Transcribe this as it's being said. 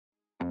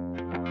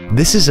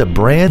This is a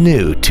brand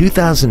new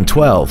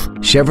 2012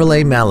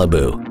 Chevrolet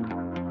Malibu.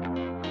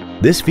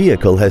 This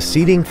vehicle has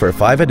seating for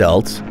 5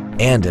 adults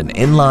and an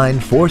inline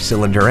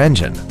 4-cylinder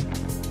engine.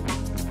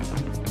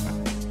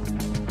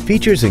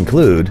 Features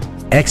include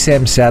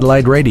XM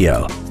satellite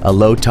radio, a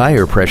low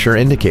tire pressure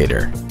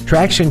indicator,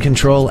 traction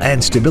control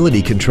and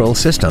stability control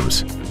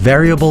systems,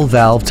 variable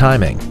valve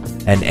timing,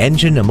 an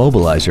engine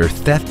immobilizer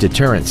theft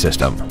deterrent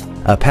system,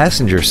 a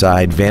passenger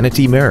side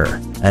vanity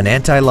mirror, an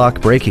anti-lock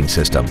braking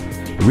system,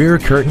 rear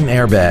curtain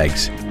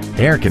airbags,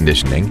 air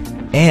conditioning,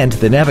 and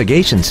the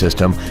navigation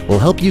system will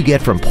help you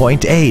get from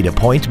point A to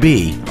point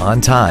B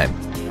on time.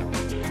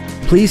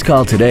 Please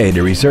call today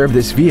to reserve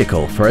this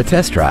vehicle for a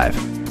test drive.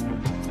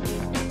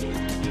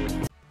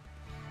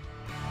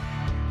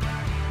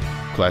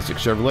 Classic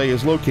Chevrolet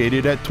is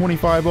located at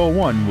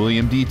 2501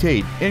 William D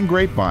Tate in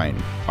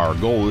Grapevine. Our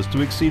goal is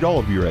to exceed all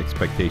of your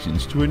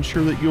expectations to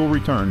ensure that you'll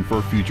return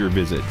for future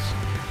visits.